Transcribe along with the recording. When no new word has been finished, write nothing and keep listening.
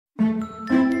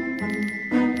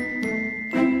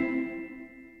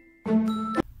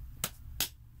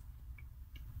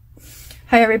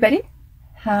Hi everybody,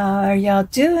 how are y'all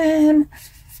doing?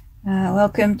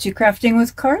 Welcome to Crafting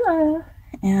with Carla,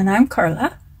 and I'm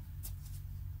Carla.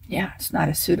 Yeah, it's not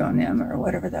a pseudonym or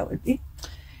whatever that would be.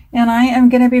 And I am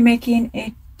going to be making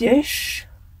a dish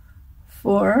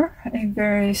for a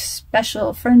very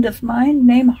special friend of mine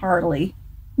named Harley.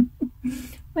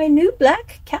 My new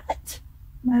black cat,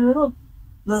 my little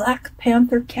black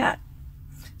panther cat.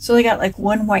 So he got like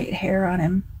one white hair on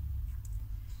him.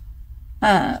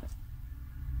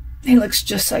 He looks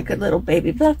just like a little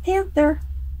baby Black Panther.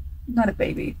 Not a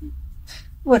baby.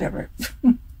 Whatever.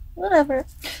 Whatever.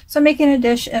 So I'm making a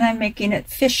dish, and I'm making it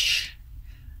fish,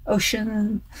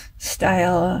 ocean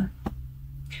style.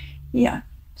 Yeah.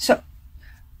 So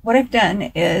what I've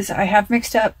done is I have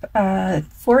mixed up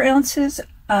 4 ounces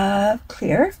of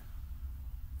clear.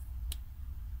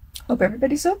 Hope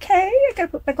everybody's okay. I gotta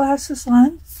put my glasses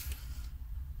on.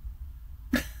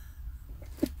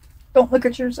 Don't look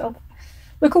at yourself.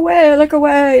 Look away, look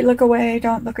away, look away.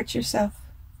 Don't look at yourself.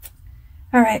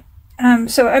 All right.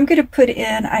 So I'm going to put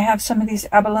in, I have some of these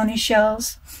abalone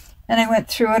shells, and I went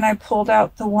through and I pulled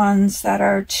out the ones that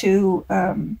are too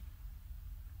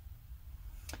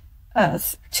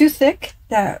thick,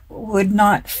 that would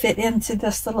not fit into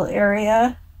this little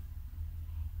area.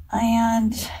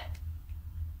 And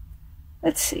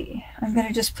let's see, I'm going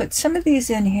to just put some of these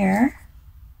in here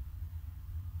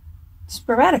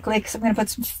sporadically, because I'm going to put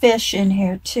some fish in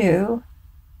here too.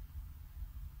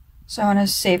 So I want to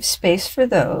save space for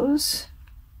those.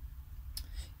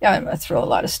 Yeah, I'm going to throw a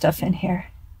lot of stuff in here.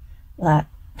 A lot.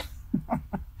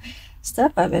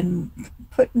 Stuff I've been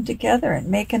putting together and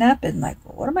making up, and like,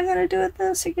 what am I going to do with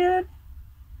this again?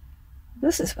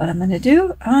 This is what I'm going to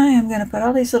do. I am going to put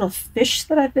all these little fish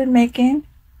that I've been making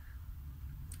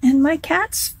in my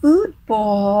cat's food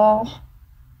bowl.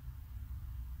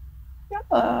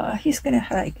 He's gonna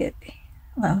like it.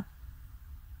 Well,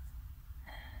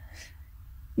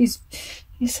 he's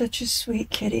such a sweet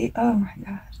kitty. Oh my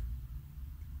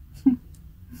god.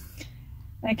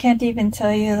 I can't even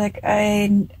tell you, like,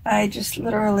 I just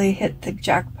literally hit the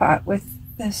jackpot with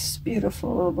this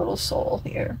beautiful little soul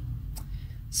here.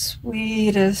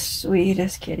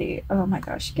 Sweetest kitty. Oh my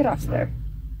gosh, get off there.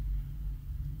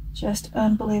 Just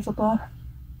unbelievable.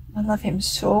 I love him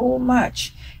so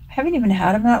much. I haven't even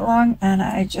had him that long, and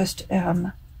I just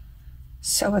am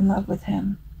so in love with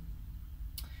him.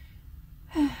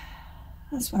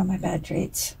 That's one of my bad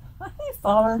traits. I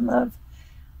fall in love.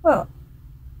 Well,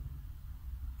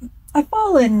 I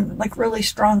fall in like really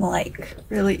strong, like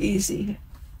really easy.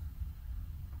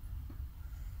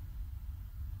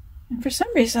 And for some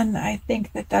reason, I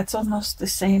think that that's almost the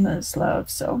same as love.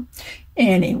 So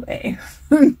anyway,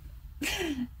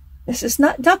 this is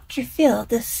not Dr. Phil.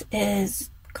 This is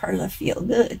Carla Feel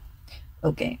Good.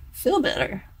 Okay, feel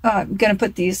better. I'm gonna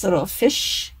put these little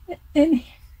fish in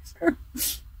here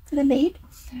that I made.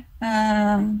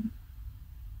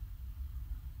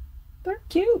 They're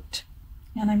cute,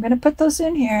 and I'm gonna put those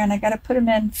in here, and I gotta put them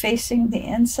in facing the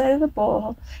inside of the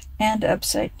bowl and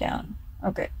upside down.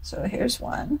 Okay, so here's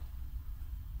one.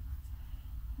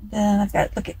 Then I've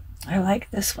got, look at, I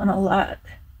like this one a lot.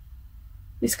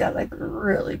 He's got like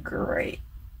really great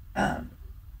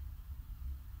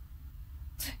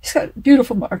he's got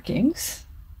beautiful markings.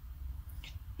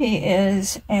 He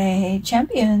is a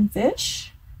champion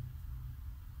fish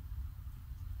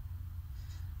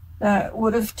that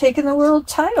would have taken the world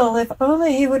title if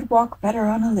only he would walk better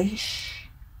on a leash.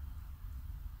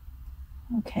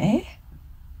 Okay.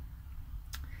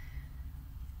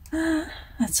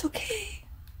 That's okay.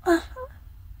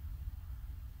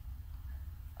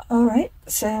 All right,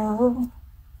 so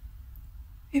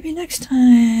maybe next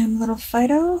time, little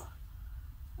Fido.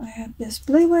 I have this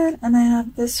blue one, and I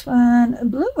have this one. A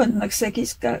blue one looks like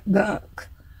he's got gunk.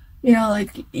 You know,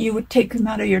 like you would take him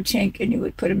out of your tank and you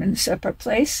would put him in a separate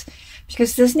place.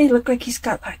 Because doesn't he look like he's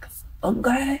got like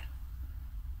fungi?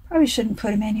 Probably shouldn't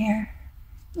put him in here.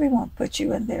 We won't put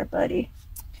you in there, buddy.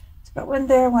 It's got one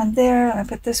there, one there. And I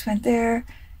put this one there,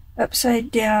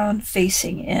 upside down,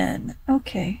 facing in.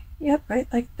 Okay, yep, right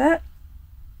like that.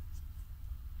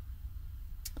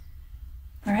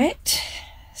 All right,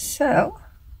 so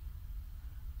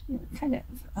you're kind of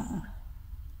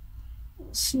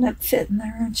snug fit in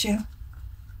there, aren't you?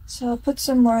 So I'll put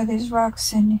some more of these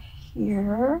rocks in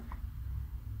here.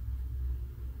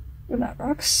 They're not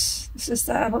rocks. This is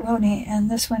the abalone, and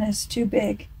this one is too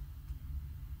big.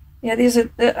 Yeah, these are.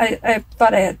 I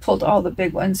thought I had pulled all the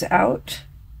big ones out,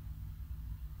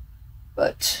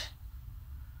 but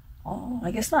oh,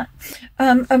 I guess not.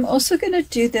 I'm also gonna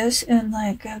do this in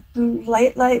like a blue,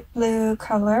 light blue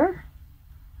color.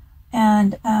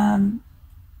 And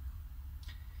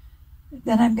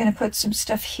then I'm going to put some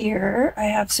stuff here. I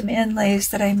have some inlays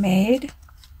that I made.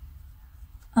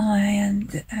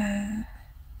 And,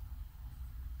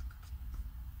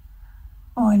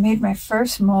 oh, I made my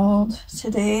first mold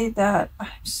today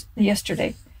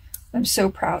yesterday. I'm so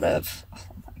proud of.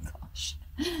 Oh my gosh.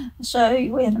 I'll show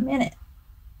you in a minute.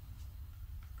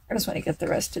 I just want to get the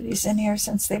rest of these in here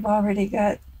since they've already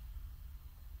got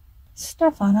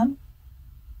stuff on them.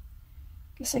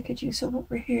 Guess I could use them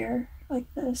over here like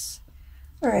this.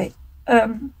 All right.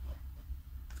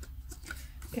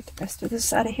 Get the rest of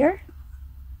this out of here.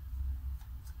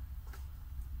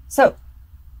 So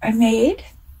I made,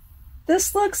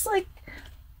 this looks like,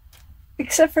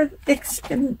 except for,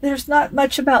 there's not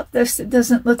much about this that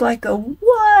doesn't look like a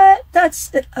what?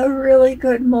 That's a really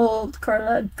good mold,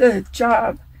 Carla. Good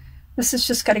job. This has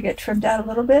just got to get trimmed out a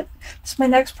little bit. This is my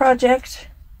next project.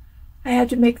 I had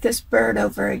to make this bird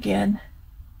over again.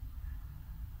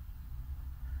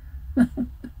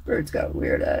 Bird's got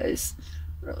weird eyes.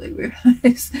 Really weird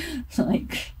eyes.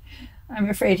 Like, I'm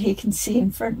afraid he can see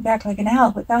in front and back like an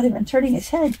owl without even turning his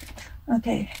head.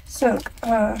 Okay, so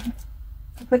I'll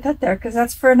put that there because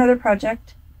that's for another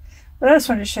project. But I just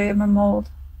wanted to show you my mold.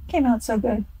 Came out so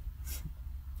good.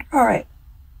 All right.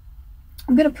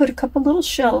 I'm going to put a couple little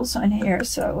shells on here.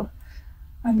 So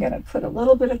I'm going to put a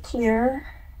little bit of clear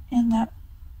in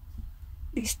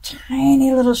these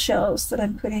tiny little shells that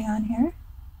I'm putting on here.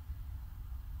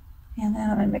 And then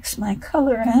I'm going to mix my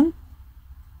color in.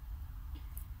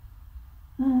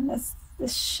 And that's the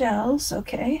shells,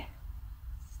 okay.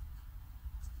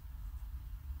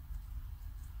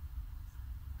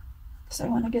 So I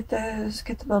want to get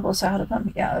the bubbles out of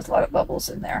them. Yeah, there's a lot of bubbles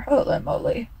in there. Holy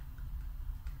moly.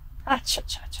 Ah, cha,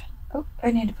 cha, cha. Oh,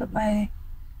 I need to put my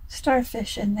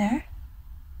starfish in there.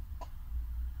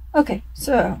 Okay,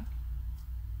 so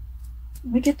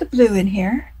let me get the blue in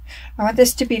here. I want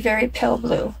this to be very pale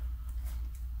blue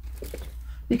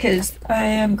because I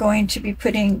am going to be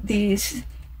putting these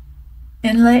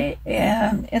inlays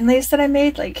that I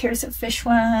made. Like here's a fish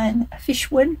one.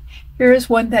 Here's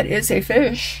one that is a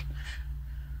fish.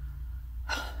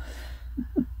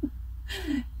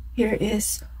 Here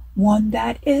is one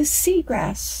that is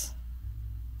seagrass.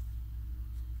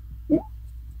 I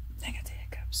got the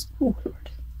hiccups. Oh Lord.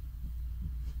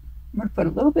 I'm going to put a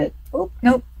little bit. Oh,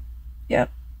 nope.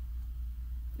 Yep.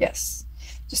 Yes.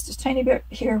 Just a tiny bit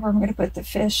here where I'm going to put the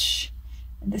fish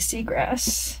and the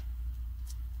seagrass.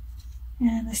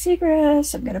 And the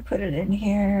seagrass, I'm going to put it in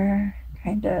here,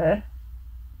 kind of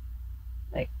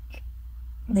like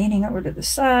leaning over to the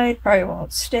side. Probably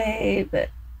won't stay, but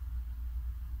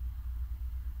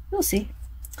we'll see.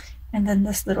 And then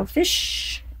this little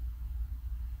fish,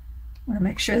 I want to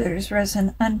make sure there's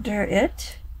resin under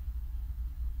it.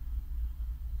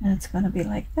 And it's going to be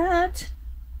like that.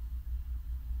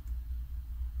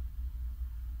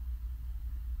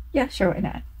 Yeah, sure, why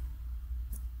not?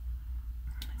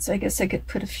 So I guess I could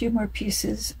put a few more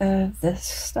pieces of this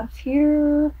stuff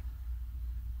here.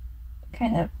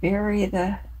 Kind of bury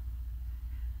the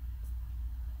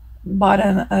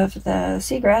bottom of the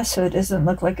seagrass so it doesn't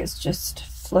look like it's just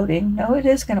floating. No, it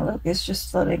is going to look like it's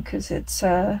just floating because it's,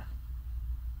 oh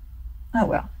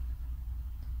well.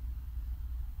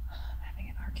 I'm having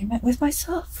an argument with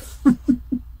myself.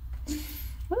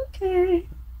 Okay.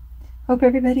 Hope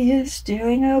everybody is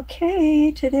doing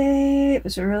okay today. It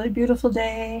was a really beautiful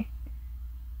day.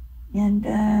 And,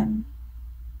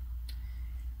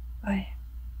 I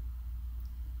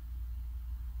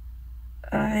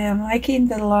am liking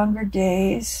the longer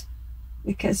days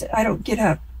because I don't get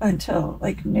up until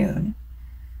like noon.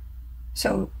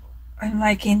 So I'm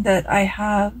liking that I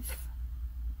have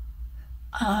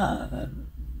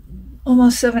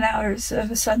almost 7 hours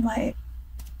of sunlight.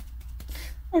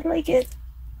 I like it.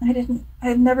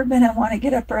 I've never been a want to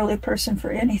get up early person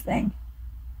for anything.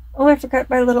 Oh, I forgot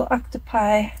my little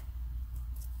octopi.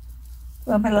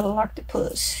 Well, my little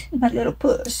octopus. My little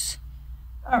puss.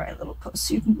 All right, little puss,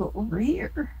 you can go over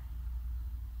here.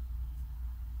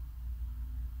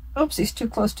 Oops, he's too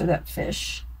close to that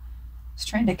fish. He's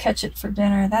trying to catch it for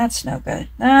dinner. That's no good.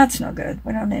 That's no good.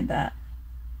 We don't need that.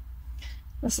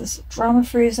 This is a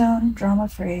drama-free zone.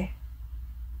 Drama-free.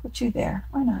 Put you there.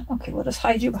 Why not? Okay, we'll just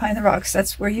hide you behind the rocks.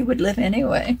 That's where you would live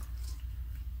anyway.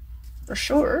 For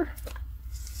sure.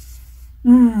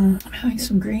 I'm having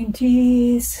some green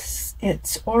teas.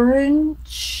 It's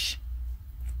orange.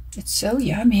 It's so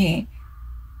yummy.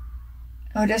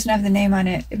 Oh, it doesn't have the name on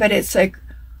it, but it's like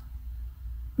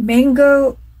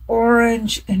mango,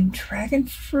 orange, and dragon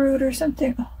fruit or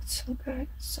something. Oh, it's so good.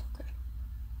 So good.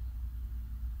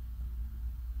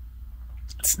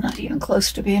 It's not even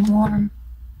close to being warm.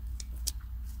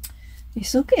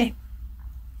 It's okay.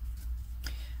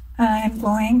 I'm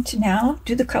going to now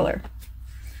do the color.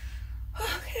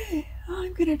 Okay,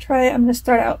 I'm going to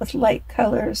start out with light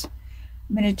colors.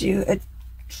 I'm going to do a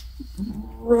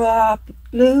drop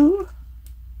blue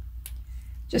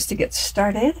just to get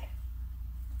started.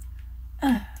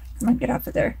 Come on, get off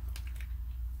of there.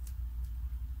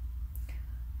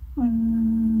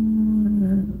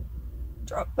 One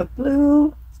drop of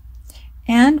blue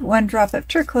and one drop of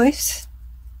turquoise.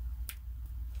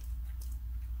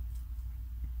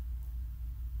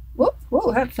 Whoop,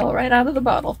 whoa, that fell right out of the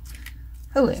bottle.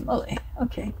 Holy moly.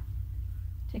 Okay,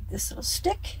 take this little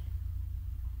stick.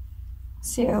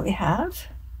 See what we have.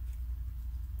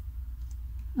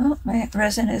 Oh, my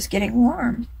resin is getting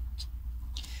warm.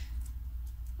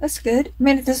 That's good. I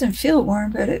mean, it doesn't feel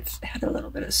warm, but it had a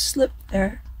little bit of slip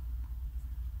there.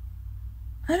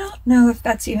 I don't know if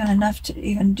that's even enough to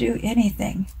even do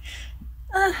anything.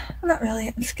 Not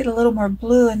really. Let's get a little more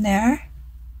blue in there.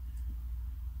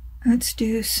 Let's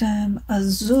do some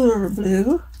azure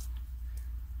blue.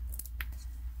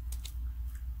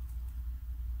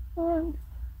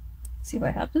 See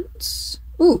what happens.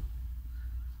 Ooh.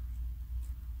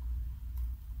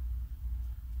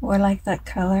 Oh, I like that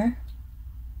color.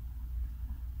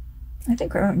 I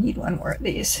think we're going to need one more of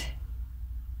these.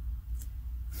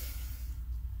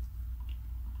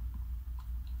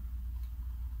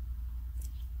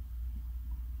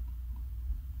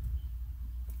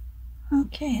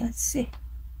 Okay, let's see.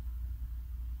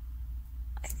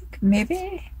 I think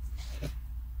maybe.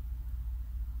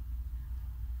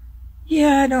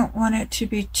 Yeah, I don't want it to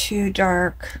be too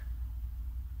dark.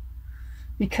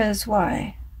 Because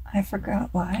why? I forgot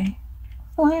why.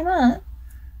 Why not?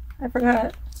 I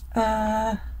forgot.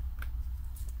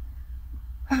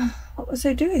 What was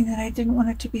I doing that I didn't want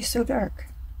it to be so dark?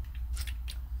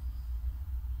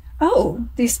 Oh,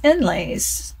 these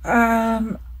inlays.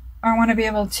 I want to be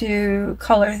able to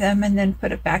color them and then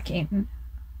put a backing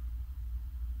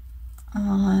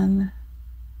on.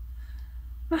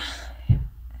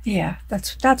 Yeah,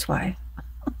 that's why.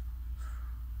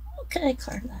 Okay,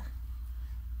 Carla.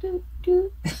 Do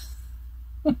do.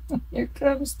 Here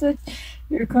comes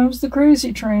the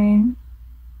crazy train.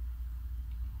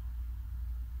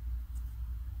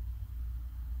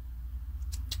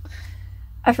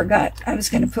 I forgot I was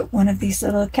going to put one of these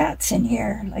little cats in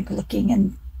here, like looking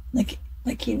and like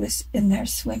he was in there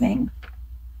swimming.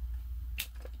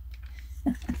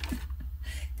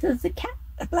 There's a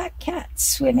black cat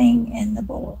swimming in the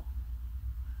bowl.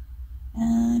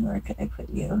 And where could I put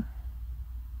you?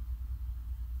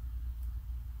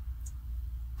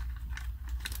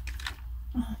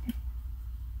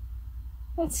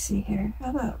 Let's see here.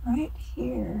 How about right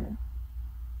here?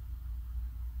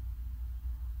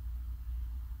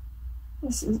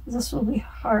 This will be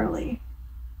Harley.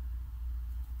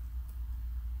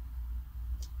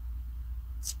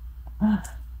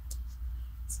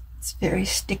 It's very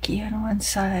sticky on one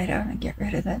side. I want to get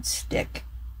rid of that stick.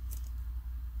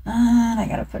 And I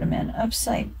gotta put them in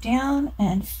upside down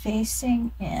and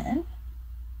facing in.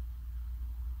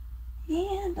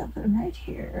 And I'll put them right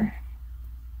here.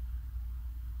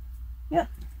 Yep,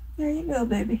 there you go,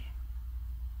 baby.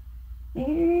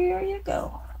 There you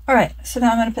go. All right, so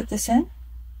now I'm going to put this in.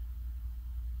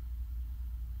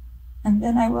 And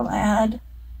then I will add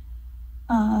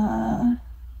the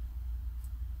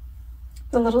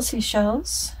little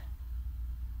seashells.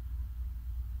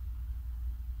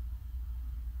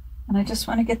 And I just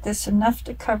want to get this enough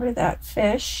to cover that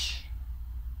fish.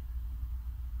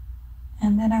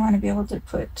 And then I want to be able to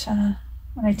put,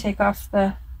 when I take off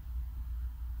the...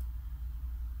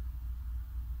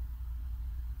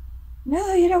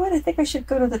 No, you know what? I think I should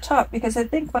go to the top, because I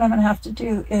think what I'm going to have to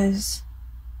do is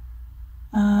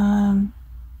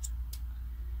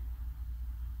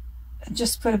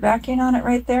just put a backing on it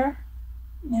right there,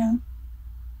 you know,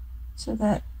 so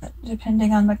that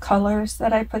depending on the colors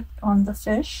that I put on the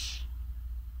fish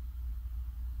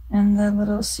and the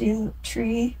little sea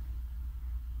tree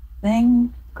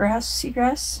thing,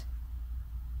 seagrass.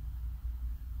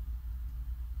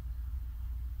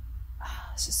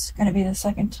 This is going to be the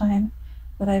second time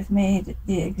that I've made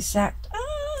the exact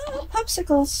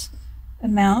popsicles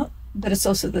amount, but it's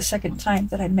also the second time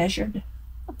that I measured.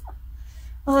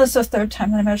 Well, it's the third time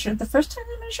that I measured. The first time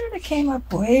I measured, it came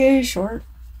up way short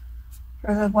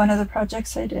for one of the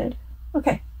projects I did.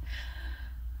 Okay.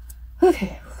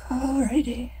 Okay.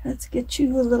 Alrighty. Let's get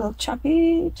you a little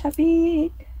choppy.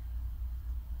 And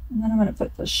then I'm going to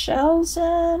put the shells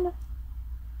in.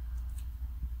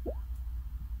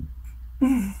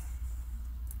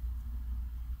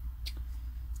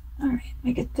 Alright, let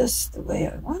me get this the way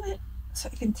I want it so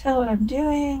I can tell what I'm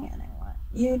doing, and I want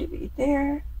you to be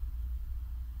there.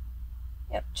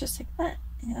 Yep, just like that.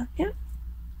 Yep, yep.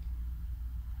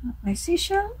 My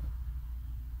seashell.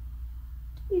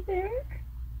 Be there.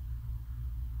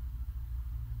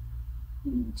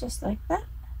 Just like that.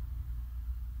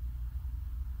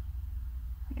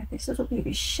 I got these little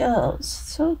baby shells.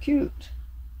 So cute.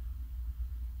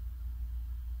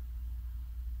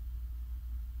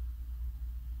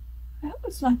 I hope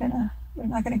it's not gonna, they're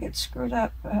not gonna get screwed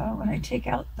up when I take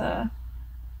out the,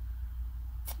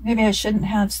 maybe I shouldn't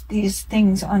have these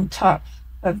things on top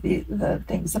of the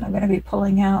things that I'm gonna be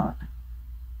pulling out.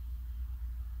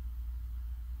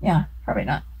 Yeah, probably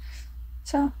not.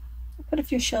 So I'll put a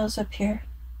few shells up here.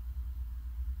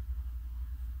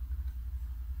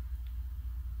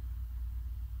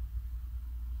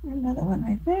 Another one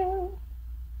right there.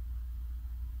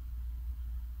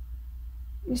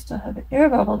 You still have an air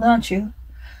bubble, don't you?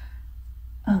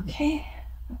 Okay,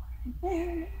 right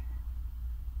there.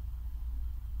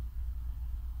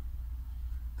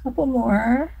 Couple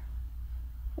more.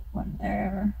 Put one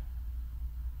there.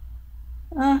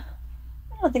 I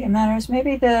don't think it matters.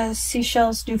 Maybe the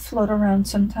seashells do float around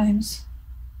sometimes.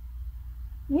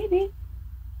 Maybe.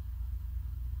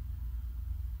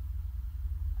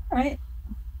 All right.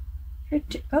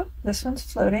 Oh, this one's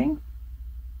floating.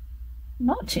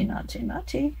 Naughty, naughty,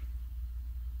 naughty.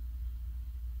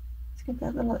 Let's get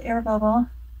that little air bubble.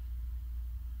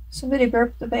 Somebody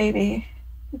burped the baby.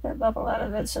 Get that bubble out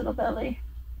of its little belly.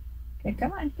 Okay,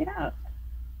 come on, get out.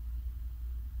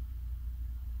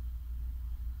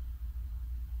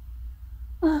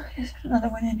 Oh, there's another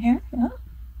one in here. Yeah.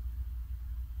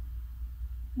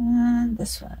 And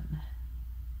this one.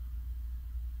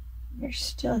 You're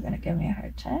still going to give me a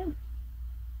hard time.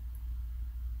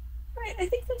 All right, I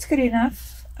think that's good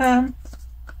enough. A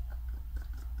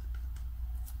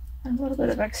little bit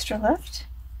of extra left.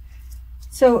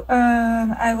 So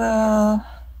I will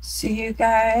see you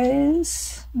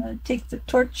guys. I'm going to take the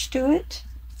torch to it.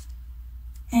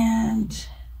 And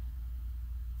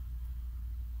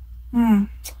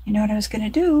you know what I was going to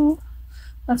do?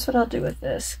 That's what I'll do with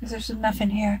this, because there's enough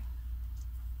in here.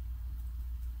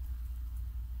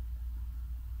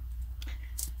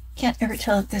 Can't ever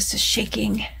tell if this is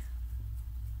shaking.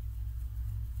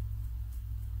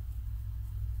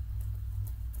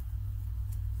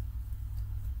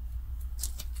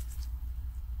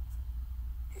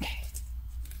 Okay.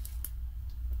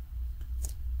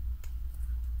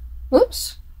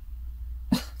 Oops.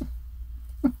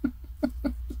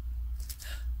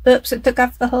 Oops, it took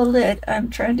off the whole lid. I'm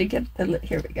trying to get the lid.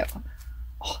 Here we go.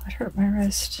 Oh, that hurt my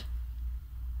wrist.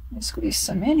 Let me squeeze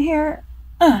some in here.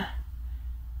 I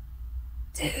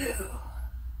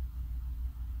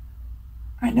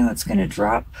know it's going to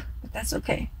drop, but that's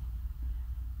okay.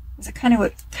 It kind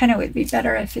of would be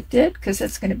better if it did, because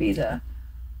that's going to be the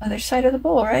other side of the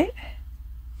bowl, right?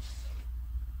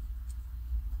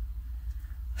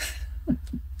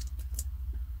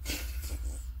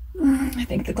 I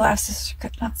think the glasses are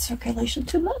cutting off circulation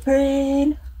to my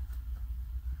brain.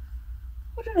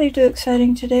 What did I do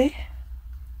exciting today?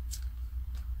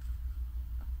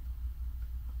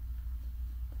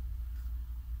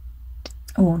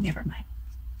 Oh, never mind.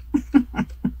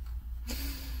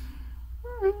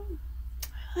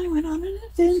 I went on an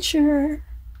adventure.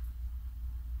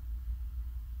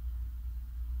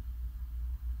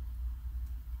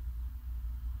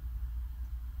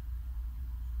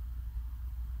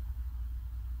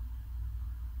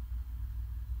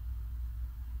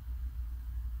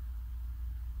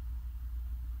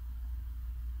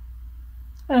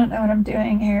 I don't know what I'm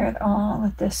doing here at all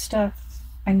with this stuff.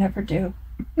 I never do.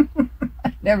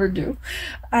 I never do.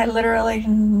 I literally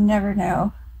never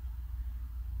know,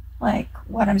 like,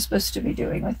 what I'm supposed to be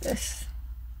doing with this.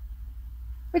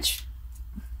 Which,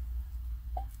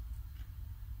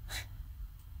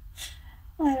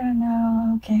 I don't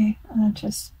know. Okay, I'll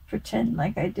just pretend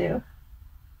like I do.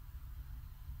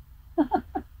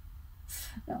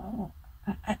 No,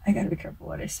 I gotta be careful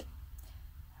what I say.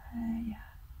 Yeah.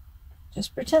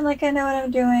 Just pretend like I know what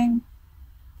I'm doing.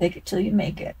 Fake it till you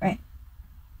make it, right?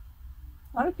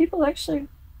 A lot of people actually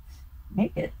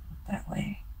make it that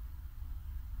way.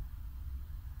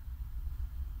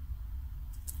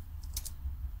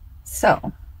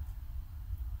 So,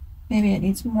 maybe it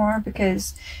needs more,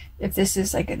 because if this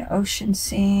is like an ocean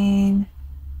scene,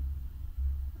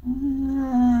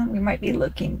 we might be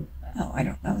looking, oh, I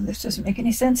don't know, this doesn't make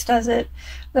any sense, does it?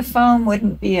 The foam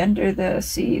wouldn't be under the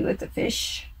sea with the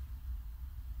fish.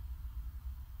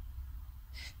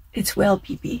 It's whale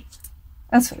pee-pee.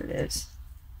 That's what it is.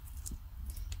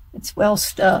 It's whale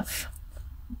stuff.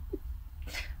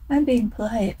 I'm being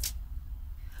polite.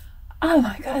 Oh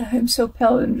my god, I'm so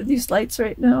pale under these lights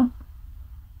right now.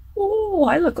 Ooh. Oh,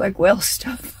 I look like whale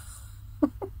stuff.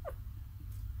 I'm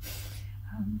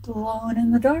alone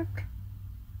in the dark.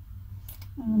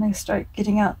 And when I start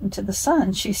getting out into the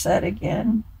sun, she said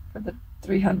again for the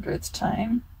 300th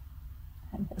time,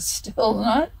 and has still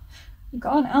not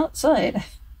gone outside.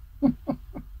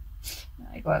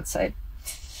 I go outside,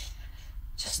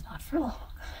 just not for long.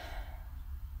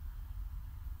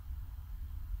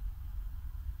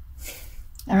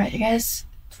 All right, you guys,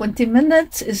 20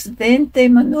 minutes is 20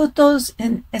 minutos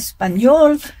in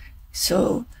español.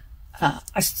 So,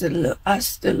 hasta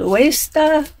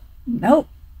luego. Nope.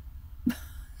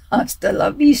 Hasta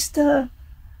la vista.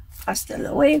 Hasta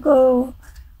luego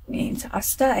means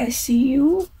hasta, I see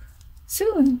you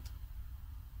soon.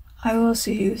 I will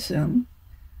see you soon.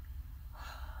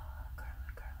 Carla.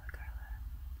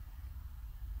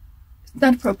 It's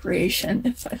not appropriation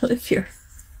if I live here.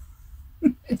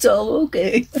 It's all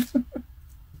okay.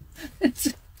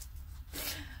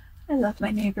 I love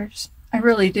my neighbors. I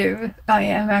really do. I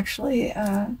am actually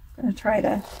going to try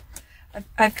to...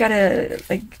 I've got to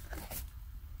like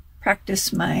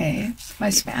practice my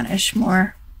Spanish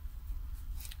more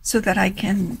so that I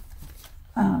can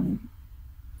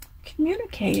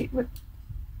communicate with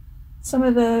some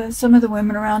of the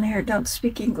women around here. Don't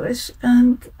speak English,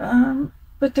 and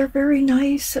but they're very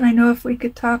nice, and I know if we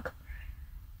could talk,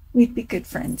 we'd be good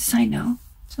friends. I know.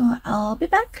 So I'll be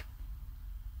back.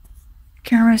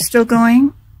 Camera's still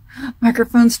going.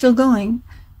 Microphone's still going.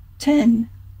 10,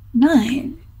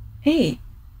 9, 8.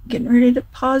 Getting ready to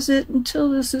pause it until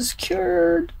this is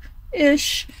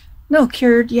cured-ish. No,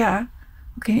 cured, yeah.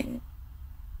 Okay.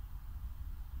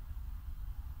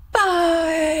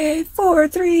 5, 4,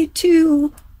 3,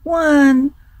 2,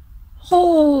 1.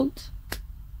 Hold.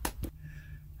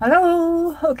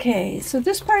 Hello. Okay, so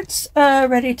this part's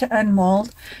ready to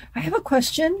unmold. I have a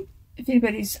question. If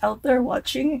anybody's out there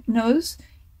watching knows,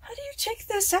 how do you take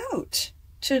this out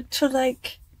to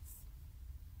like?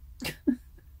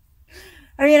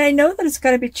 I mean, I know that it's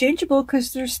got to be changeable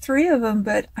because there's 3 of them,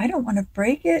 but I don't want to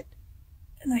break it,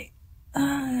 and I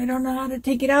don't know how to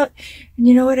take it out. And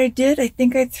you know what I did? I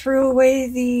think I threw away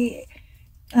the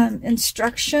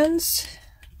instructions.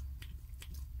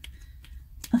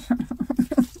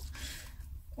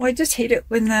 Well, I just hate it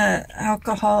when the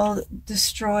alcohol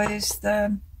destroys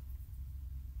the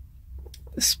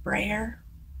sprayer,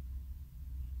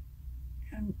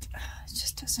 and it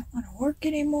just doesn't want to work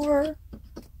anymore.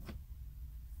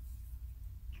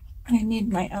 I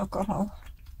need my alcohol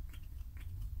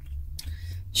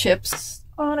chips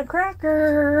on a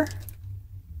cracker.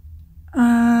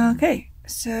 Okay,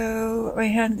 so I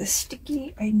have the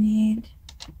sticky. I need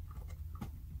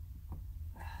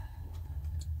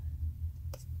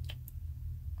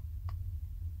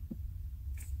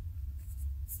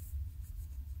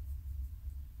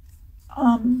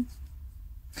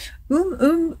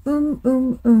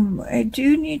I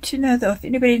do need to know though if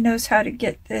anybody knows how to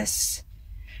get this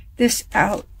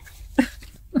out.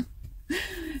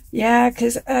 Yeah,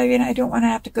 because I mean I don't want to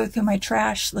have to go through my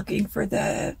trash looking for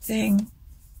the thing.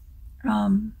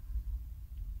 No,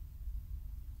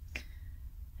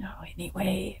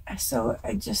 anyway, so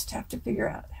I just have to figure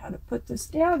out how to put this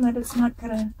down that it's not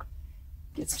gonna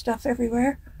get stuff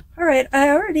everywhere. All right, I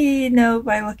already know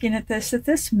by looking at this that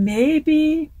this may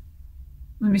be,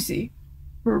 let me see,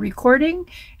 we're recording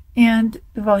and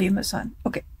the volume is on.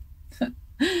 Okay.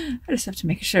 I just have to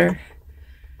make sure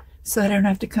so I don't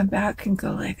have to come back and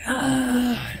go like,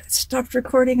 it stopped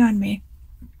recording on me.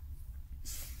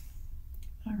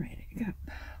 All right, I got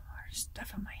more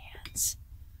stuff on my hands.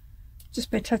 Just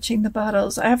by touching the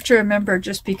bottles. I have to remember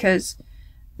just because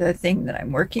the thing that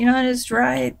I'm working on is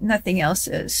dry, nothing else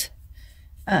is.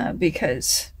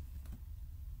 Because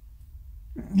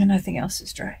nothing else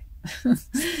is dry.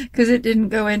 Because it didn't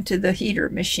go into the heater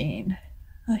machine.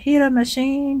 A heater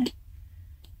machine.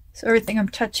 So everything I'm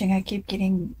touching, I keep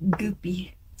getting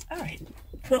goopy. All right.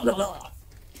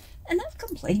 Enough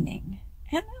complaining.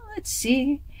 And let's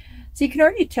see. So you can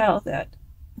already tell that,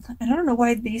 I don't know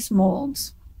why these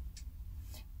molds,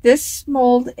 this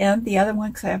mold and the other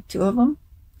one, because I have 2 of them,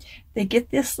 they get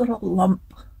this little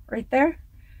lump right there.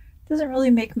 Doesn't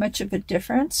really make much of a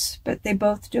difference, but they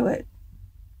both do it.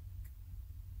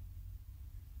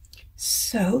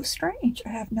 So strange. I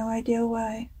have no idea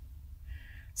why.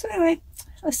 So anyway,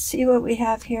 let's see what we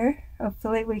have here.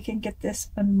 Hopefully we can get this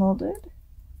unmolded.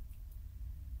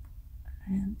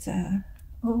 And,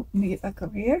 oh, let me get back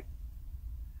over here.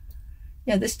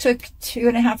 Yeah, this took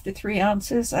 2.5 to 3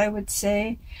 ounces, I would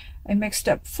say. I mixed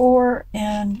up 4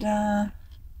 and had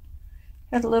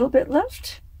a little bit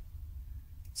left.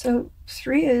 So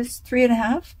 3 is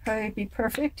 3.5. Probably be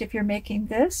perfect if you're making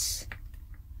this.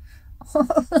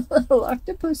 Little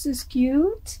octopus is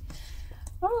cute.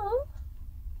 Oh.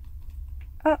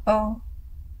 Uh-oh.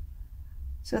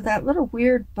 So that little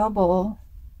weird bubble.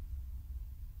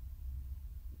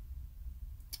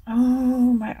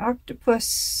 Oh, my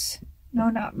octopus. No,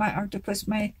 not my octopus.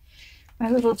 My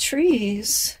little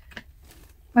trees.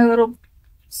 My little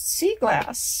sea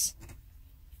glass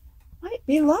might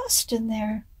be lost in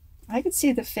there. I could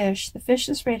see the fish. The fish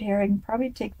is right here. I can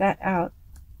probably take that out.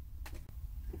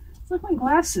 Look at my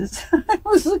glasses. I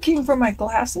was looking for my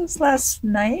glasses last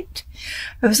night.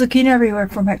 I was looking everywhere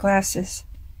for my glasses.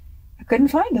 I couldn't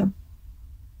find them.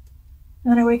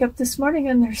 And I wake up this morning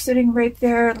and they're sitting right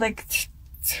there like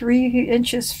 3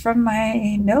 inches from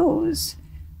my nose.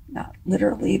 Not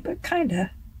literally, but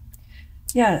kinda.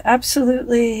 Yeah,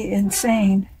 absolutely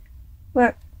insane.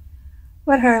 What,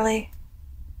 Harley?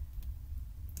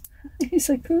 He's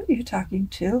like, who are you talking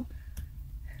to?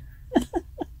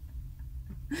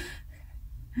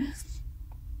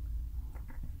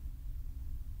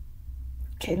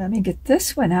 Okay, let me get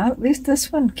this one out. At least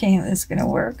this one is going to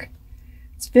work.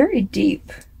 It's very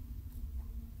deep.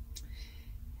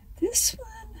 This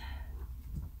one,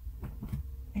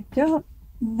 I don't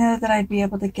know that I'd be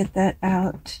able to get that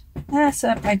out.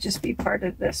 So it might just be part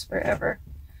of this forever.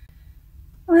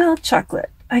 Well, chocolate.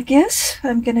 I guess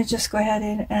I'm going to just go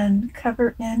ahead and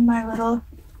cover in my little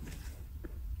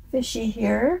fishy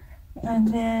here. And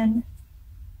then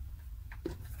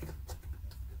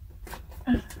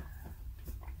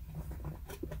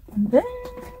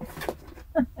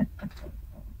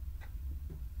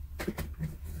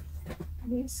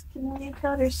these chameleon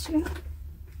powders too.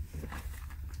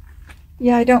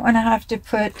 Yeah, I don't want to have to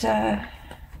put,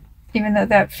 even though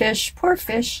that fish, poor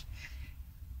fish,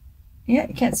 yeah,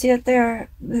 you can't see it there.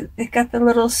 It got the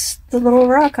little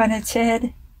rock on its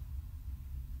head.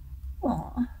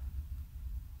 Aw.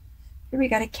 Here we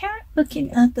got a cat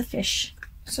looking at the fish.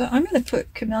 So I'm going to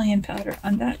put chameleon powder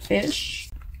on that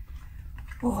fish.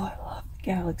 Oh, I love the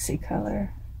galaxy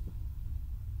color.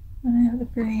 And I have the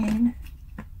green.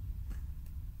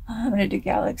 I'm going to do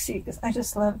galaxy because I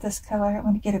just love this color. I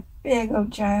want to get a big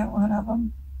old giant one of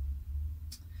them.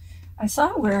 I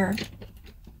saw where,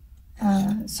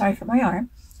 sorry for my arm,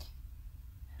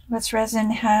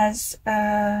 Resin has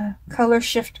color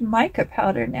shift mica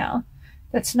powder now.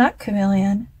 That's not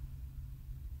chameleon.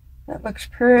 That looks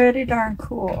pretty darn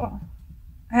cool.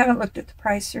 I haven't looked at the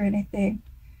price or anything.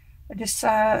 I just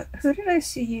saw, who did I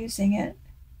see using it?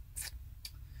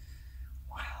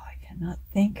 Wow, I cannot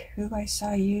think who I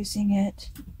saw using it.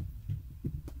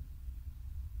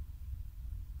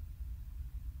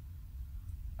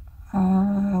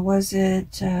 Was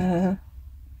it,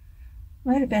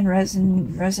 might have been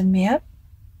Resin Me Up.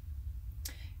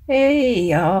 Hey,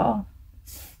 y'all.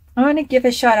 I want to give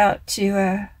a shout out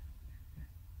to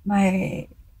my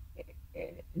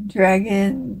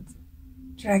Dragons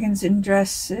and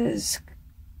Dresses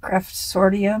Craft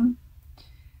Sortium.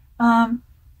 You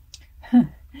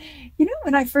know,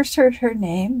 when I first heard her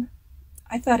name,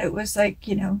 I thought it was like,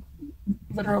 you know,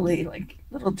 literally like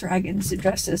little dragons and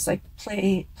dresses, like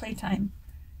playtime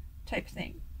type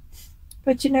thing.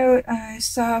 But you know, I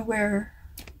saw where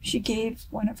she gave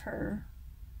one of her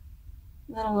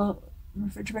little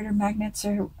refrigerator magnets,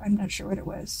 or I'm not sure what it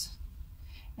was,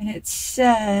 and it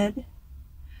said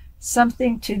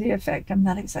something to the effect, I'm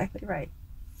not exactly right,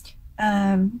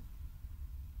 I'm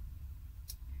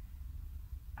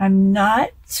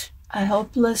not a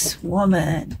helpless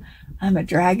woman, I'm a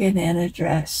dragon in a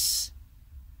dress.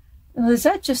 Well, does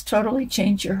that just totally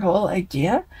change your whole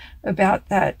idea about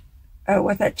that,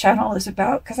 what that channel is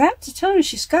about? Because I have to tell you,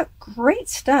 she's got great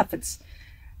stuff. It's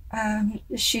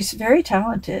she's very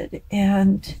talented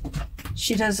and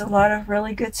she does a lot of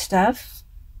really good stuff.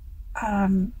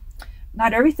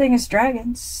 Not everything is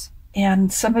dragons,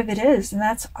 and some of it is, and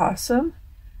that's awesome.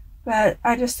 But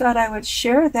I just thought I would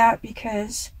share that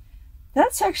because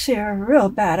that's actually a real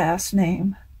badass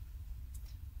name.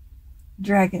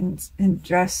 Dragons in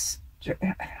Dress.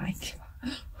 I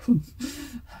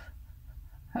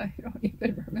don't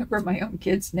even remember my own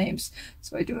kids' names,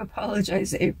 so I do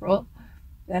apologize, April.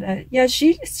 That yeah,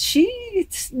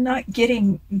 she's not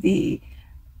getting the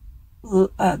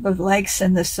likes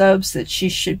and the subs that she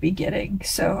should be getting.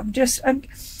 So I'm just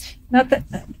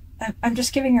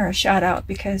giving her a shout out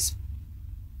because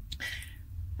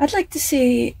I'd like to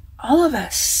see all of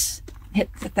us hit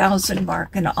the 1,000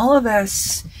 mark and all of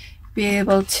us be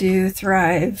able to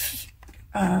thrive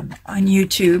on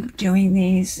YouTube doing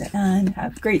these and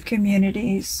have great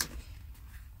communities.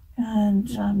 And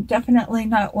I'm definitely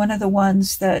not one of the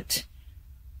ones that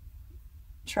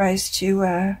tries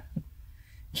to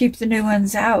keep the new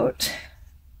ones out.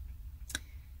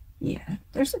 Yeah,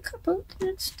 there's a couple.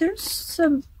 There's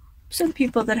some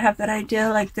people that have that idea.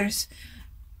 Like there's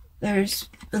a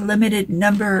limited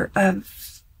number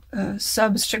of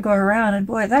subs to go around, and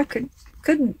boy, that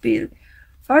couldn't be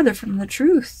farther from the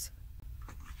truth.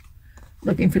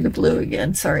 Looking for the blue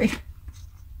again. Sorry,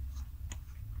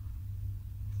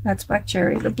 that's black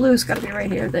cherry. The blue's got to be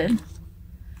right here then.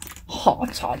 Ha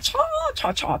cha cha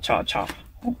cha cha cha cha.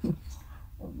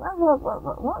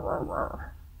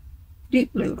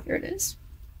 Deep blue. Here it is.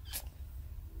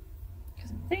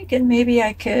 I'm thinking maybe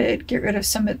I could get rid of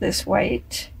some of this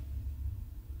white.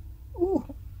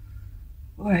 Ooh,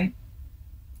 boy.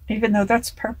 Even though that's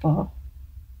purple.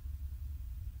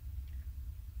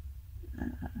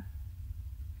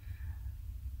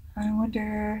 I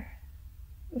wonder,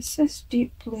 this is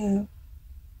deep blue.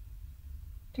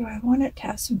 Do I want it to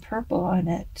have some purple on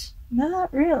it?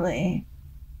 Not really.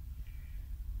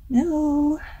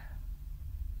 No. I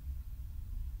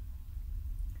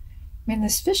mean,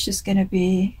 this fish is going to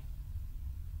be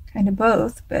kind of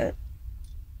both, but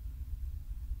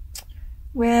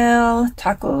well,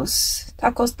 tacos,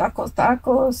 tacos, tacos,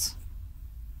 tacos.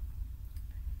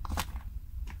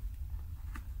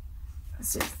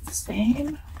 This is the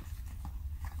same.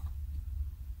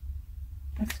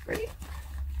 That's great.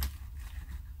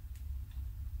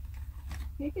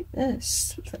 Maybe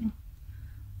this little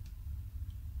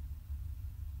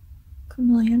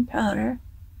chameleon powder.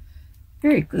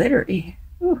 Very glittery.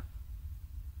 Ooh.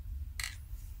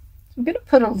 I'm gonna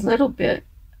put a little bit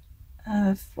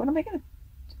of what am I gonna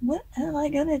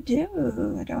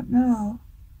do? I don't know.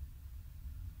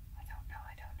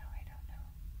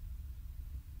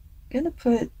 I'm gonna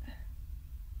put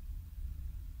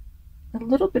a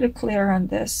little bit of clear on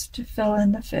this to fill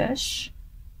in the fish.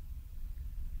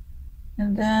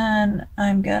 And then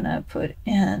I'm gonna put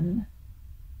in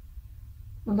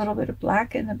a little bit of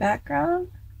black in the background.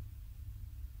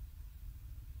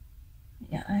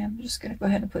 Yeah, I am just going to go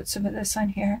ahead and put some of this on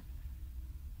here.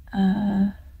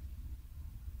 But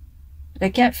I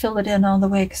can't fill it in all the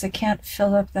way because I can't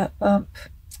fill up that bump.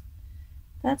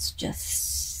 That's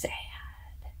just sad.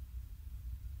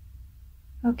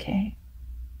 Okay.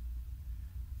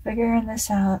 Figuring this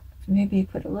out. Maybe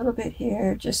put a little bit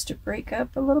here just to break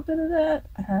up a little bit of that.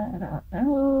 I don't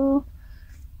know.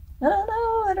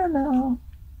 I don't know.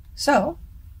 So,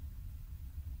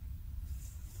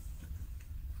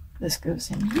 this goes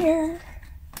in here.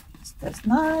 This does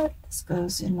not. This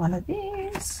goes in one of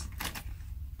these.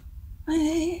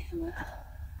 I am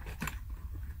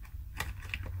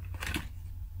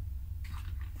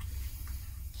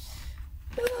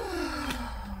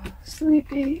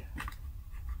sleepy.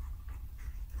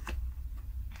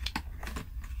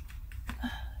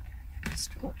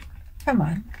 Come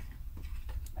on.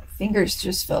 My fingers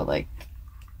just feel like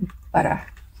butter.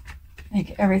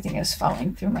 Like everything is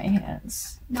falling through my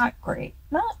hands. Not great.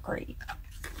 Not great.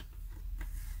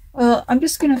 Well, I'm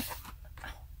just gonna,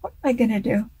 what am I gonna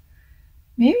do?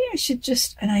 Maybe I should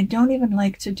just, and I don't even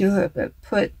like to do it, but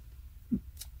put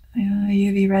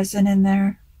UV resin in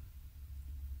there.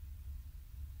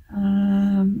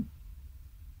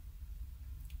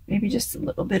 Maybe just a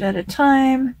little bit at a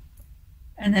time,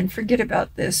 and then forget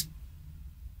about this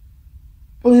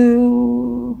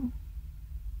blue.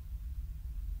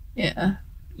 Yeah. I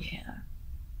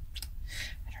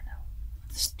don't know.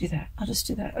 Let's do that. I'll just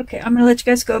do that. Okay, I'm gonna let you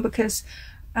guys go because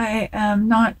I am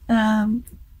not. Oh,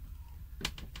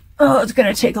 it's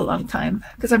gonna take a long time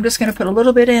because I'm just gonna put a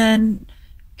little bit in,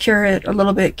 cure it, a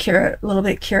little bit, cure it, a little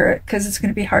bit, cure it, because it's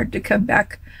gonna be hard to come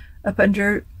back up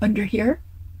under here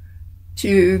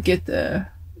to get the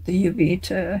UV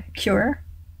to cure.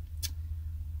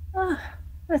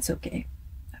 That's okay.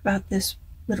 About this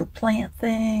little plant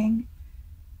thing.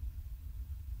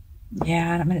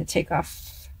 Yeah, and I'm going to take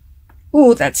off.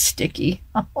 Oh, that's sticky.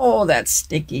 Oh, that's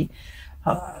sticky.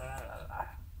 Okay.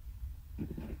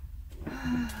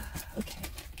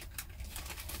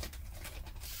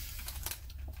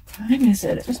 What time is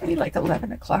it? It must be like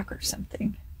 11 o'clock or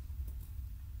something.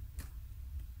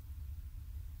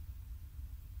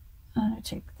 I'm going to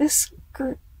take this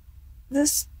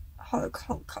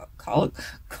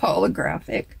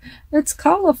holographic. It's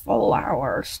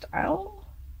cauliflower style.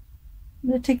 I'm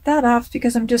going to take that off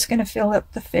because I'm just going to fill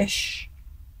up the fish.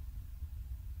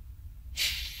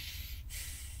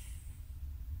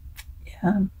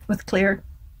 Yeah, with clear.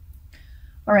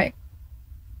 All right.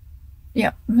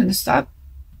 Yeah, I'm going to stop.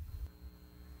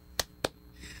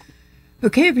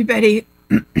 Okay, everybody.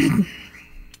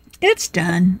 It's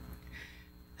done.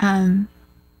 I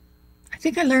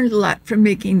think I learned a lot from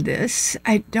making this.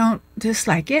 I don't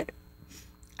dislike it.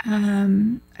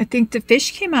 I think the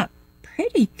fish came out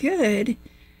pretty good.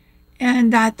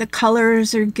 and that the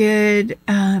colors are good.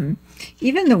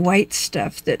 Even the white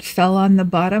stuff that fell on the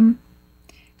bottom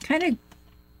kind of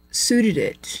suited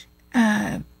it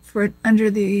for under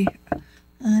the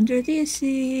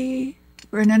sea,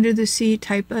 for an under the sea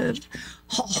type of.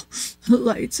 Oh, the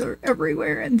lights are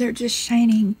everywhere and they're just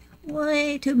shining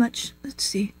way too much. Let's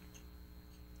see.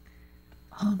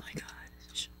 Oh my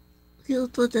gosh,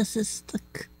 this is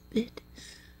stuck bit.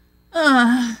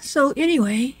 So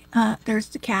anyway, there's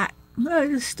the cat.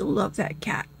 I still love that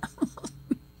cat.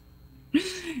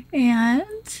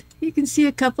 And you can see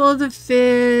a couple of the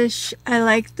fish. I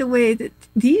like the way that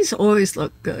these always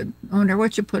look good. I wonder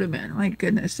what you put them in. My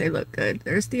goodness, they look good.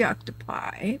 There's the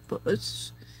octopi.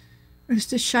 There's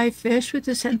the shy fish with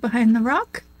his head behind the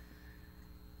rock.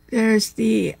 There's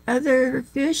the other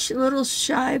fish, a little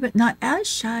shy, but not as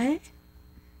shy.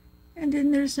 And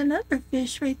then there's another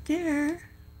fish right there.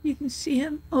 You can see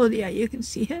him. Oh, yeah, you can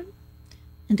see him.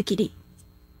 And the kitty.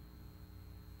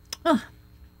 Oh,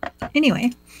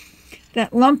 anyway,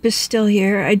 that lump is still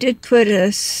here. I did put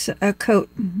a coat.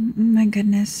 My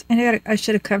goodness. I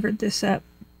should have covered this up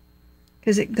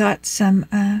because it got some,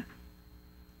 I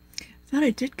thought I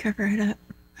did cover it up.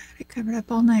 I had it covered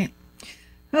up all night.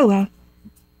 Oh, well.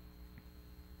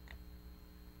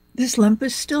 This lump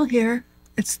is still here.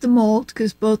 It's the mold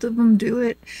because both of them do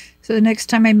it. So the next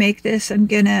time I make this, I'm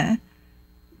gonna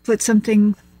put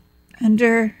something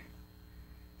under, if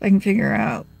I can figure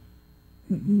out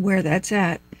where that's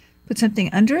at, put something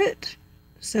under it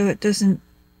so it doesn't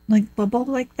like bubble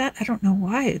like that. I don't know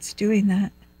why it's doing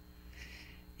that.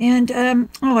 And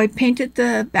oh, I painted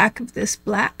the back of this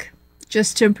black,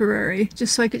 just temporary,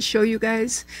 just so I could show you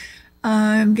guys.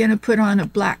 I'm gonna put on a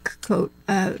black coat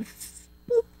of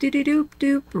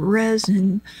doop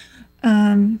resin,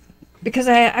 because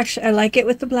I like it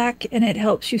with the black and it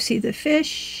helps you see the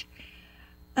fish.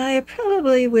 I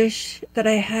probably wish that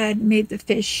I had made the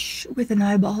fish with an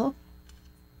eyeball.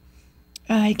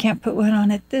 I can't put one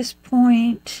on at this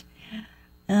point,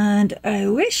 and I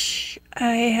wish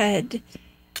I had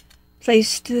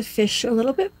placed the fish a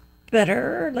little bit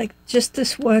better, like just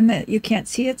this one that you can't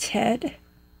see its head.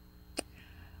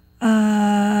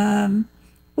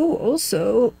 Oh,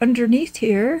 also underneath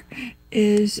here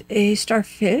is a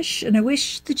starfish, and I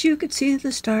wish that you could see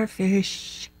the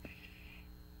starfish.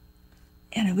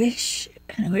 And I wish,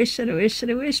 and I wish, and I wish,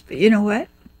 and I wish, but you know what?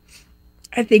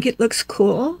 I think it looks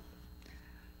cool.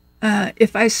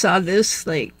 If I saw this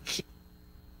like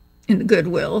in the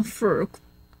Goodwill for a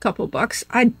couple bucks,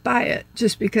 I'd buy it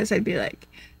just because I'd be like,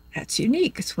 that's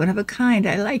unique. It's one of a kind.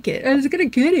 I like it. I was gonna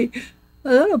kitty, a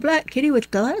little black kitty with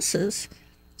glasses.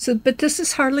 So, but this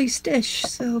is Harley's dish,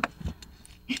 so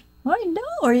I know.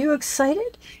 Are you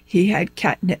excited? He had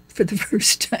catnip for the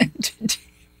first time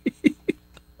today.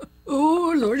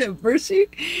 Oh, Lord have mercy.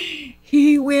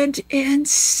 He went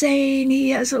insane. He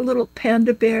has a little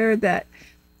panda bear that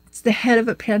it's the head of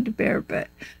a panda bear, but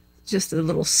just a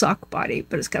little sock body,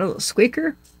 but it's got a little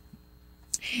squeaker.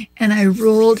 And I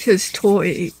rolled his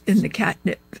toy in the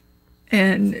catnip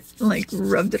and like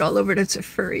rubbed it all over it. It's a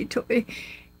furry toy.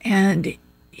 And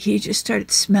he just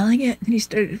started smelling it, and he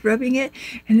started rubbing it,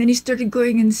 and then he started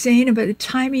going insane. And by the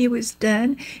time he was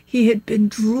done, he had been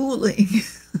drooling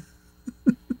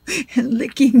and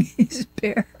licking his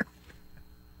bear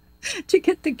to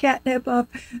get the catnip off.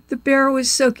 The bear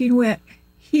was soaking wet.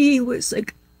 He was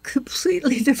like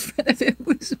completely, the front of him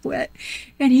was wet,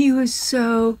 and he was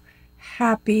so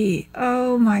happy.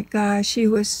 Oh my gosh, he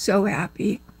was so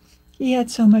happy. He had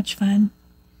so much fun.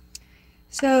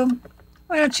 So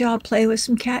why don't you all play with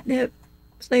some catnip,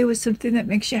 play with something that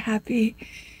makes you happy,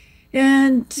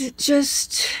 and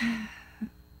just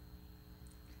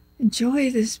enjoy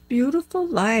this beautiful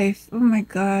life. Oh my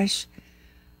gosh.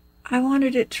 I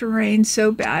wanted it to rain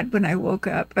so bad when I woke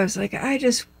up. I was like, I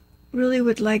just really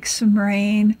would like some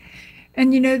rain.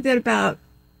 And you know that about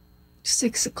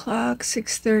 6 o'clock,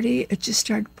 6:30, it just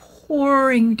started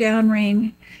pouring down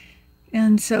rain.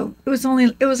 And so it was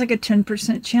like a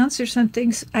 10% chance or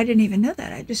something. So I didn't even know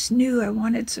that. I just knew I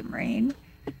wanted some rain.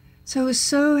 So I was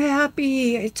so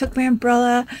happy. I took my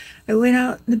umbrella. I went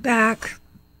out in the back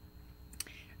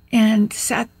and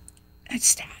I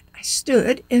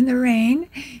stood in the rain.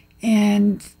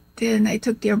 And then I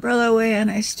took the umbrella away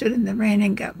and I stood in the rain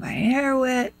and got my hair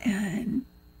wet and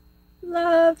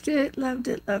loved it, loved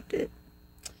it, loved it.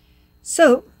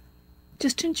 So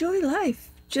just enjoy life.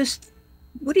 Just,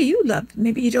 what do you love?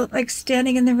 Maybe you don't like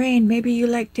standing in the rain. Maybe you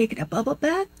like taking a bubble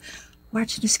bath,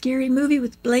 watching a scary movie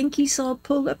with blankies all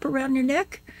pulled up around your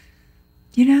neck.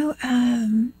 You know,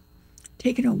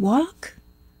 taking a walk,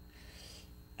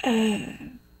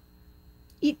 eating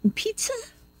pizza.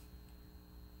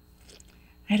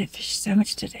 I had a fish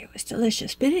sandwich today. It was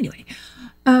delicious. But anyway,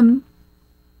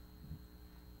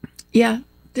 yeah,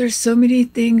 there's so many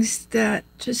things that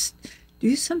just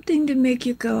do something to make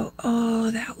you go,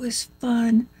 oh, that was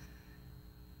fun.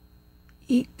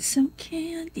 Eat some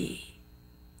candy.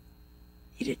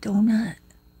 Eat a donut.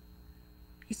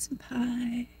 Eat some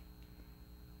pie.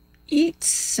 Eat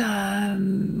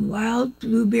some wild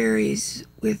blueberries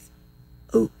with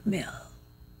oatmeal.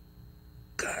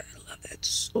 God, I love that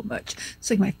so much. It's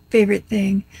like my favorite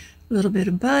thing. A little bit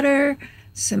of butter,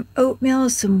 some oatmeal,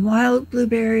 some wild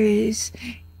blueberries,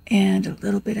 and a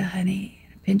little bit of honey,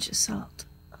 and a pinch of salt.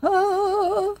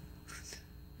 Oh!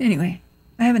 Anyway,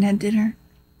 I haven't had dinner.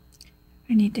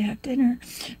 I need to have dinner.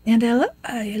 And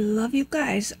I love you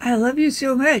guys. I love you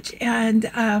so much. And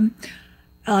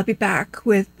I'll be back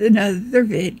with another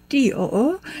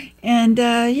video. And,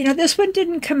 this one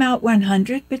didn't come out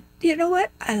 100, but you know what?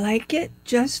 I like it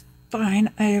just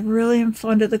fine. I really am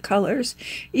fond of the colors.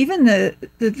 Even the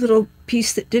little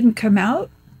piece that didn't come out,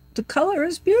 the color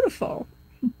is beautiful.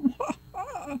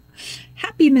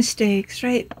 Happy mistakes,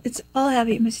 right? It's all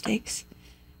happy mistakes.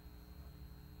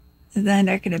 And I'm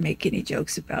not going to make any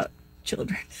jokes about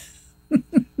children.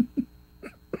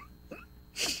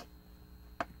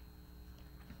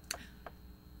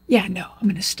 Yeah, no, I'm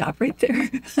going to stop right there.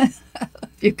 I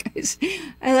love you guys.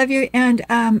 I love you. And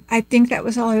I think that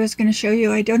was all I was going to show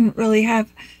you. I don't really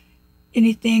have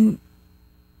anything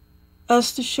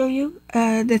else to show you.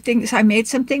 The things I made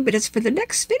something, but it's for the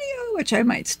next video, which I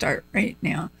might start right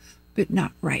now, but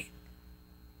not right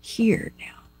here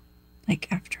now.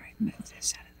 Like after I move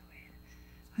this out of the way.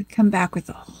 I'll come back with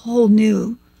a whole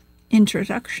new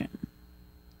introduction.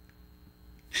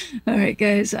 All right,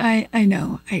 guys, I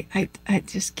know. I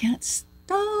just can't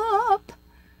stop.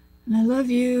 And I love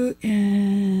you,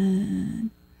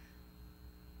 and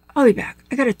I'll be back.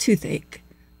 I got a toothache,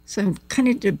 so I'm kind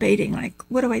of debating, like,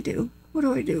 what do I do? What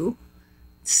do I do?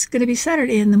 It's going to be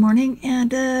Saturday in the morning,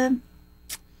 and I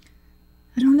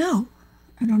don't know.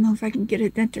 I don't know if I can get a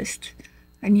dentist.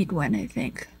 I need one, I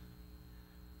think.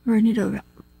 Or I need a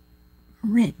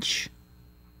wrench.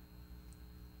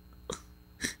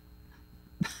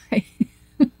 Bye.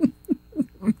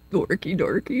 Dorky,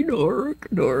 dorky, dork,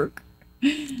 dork.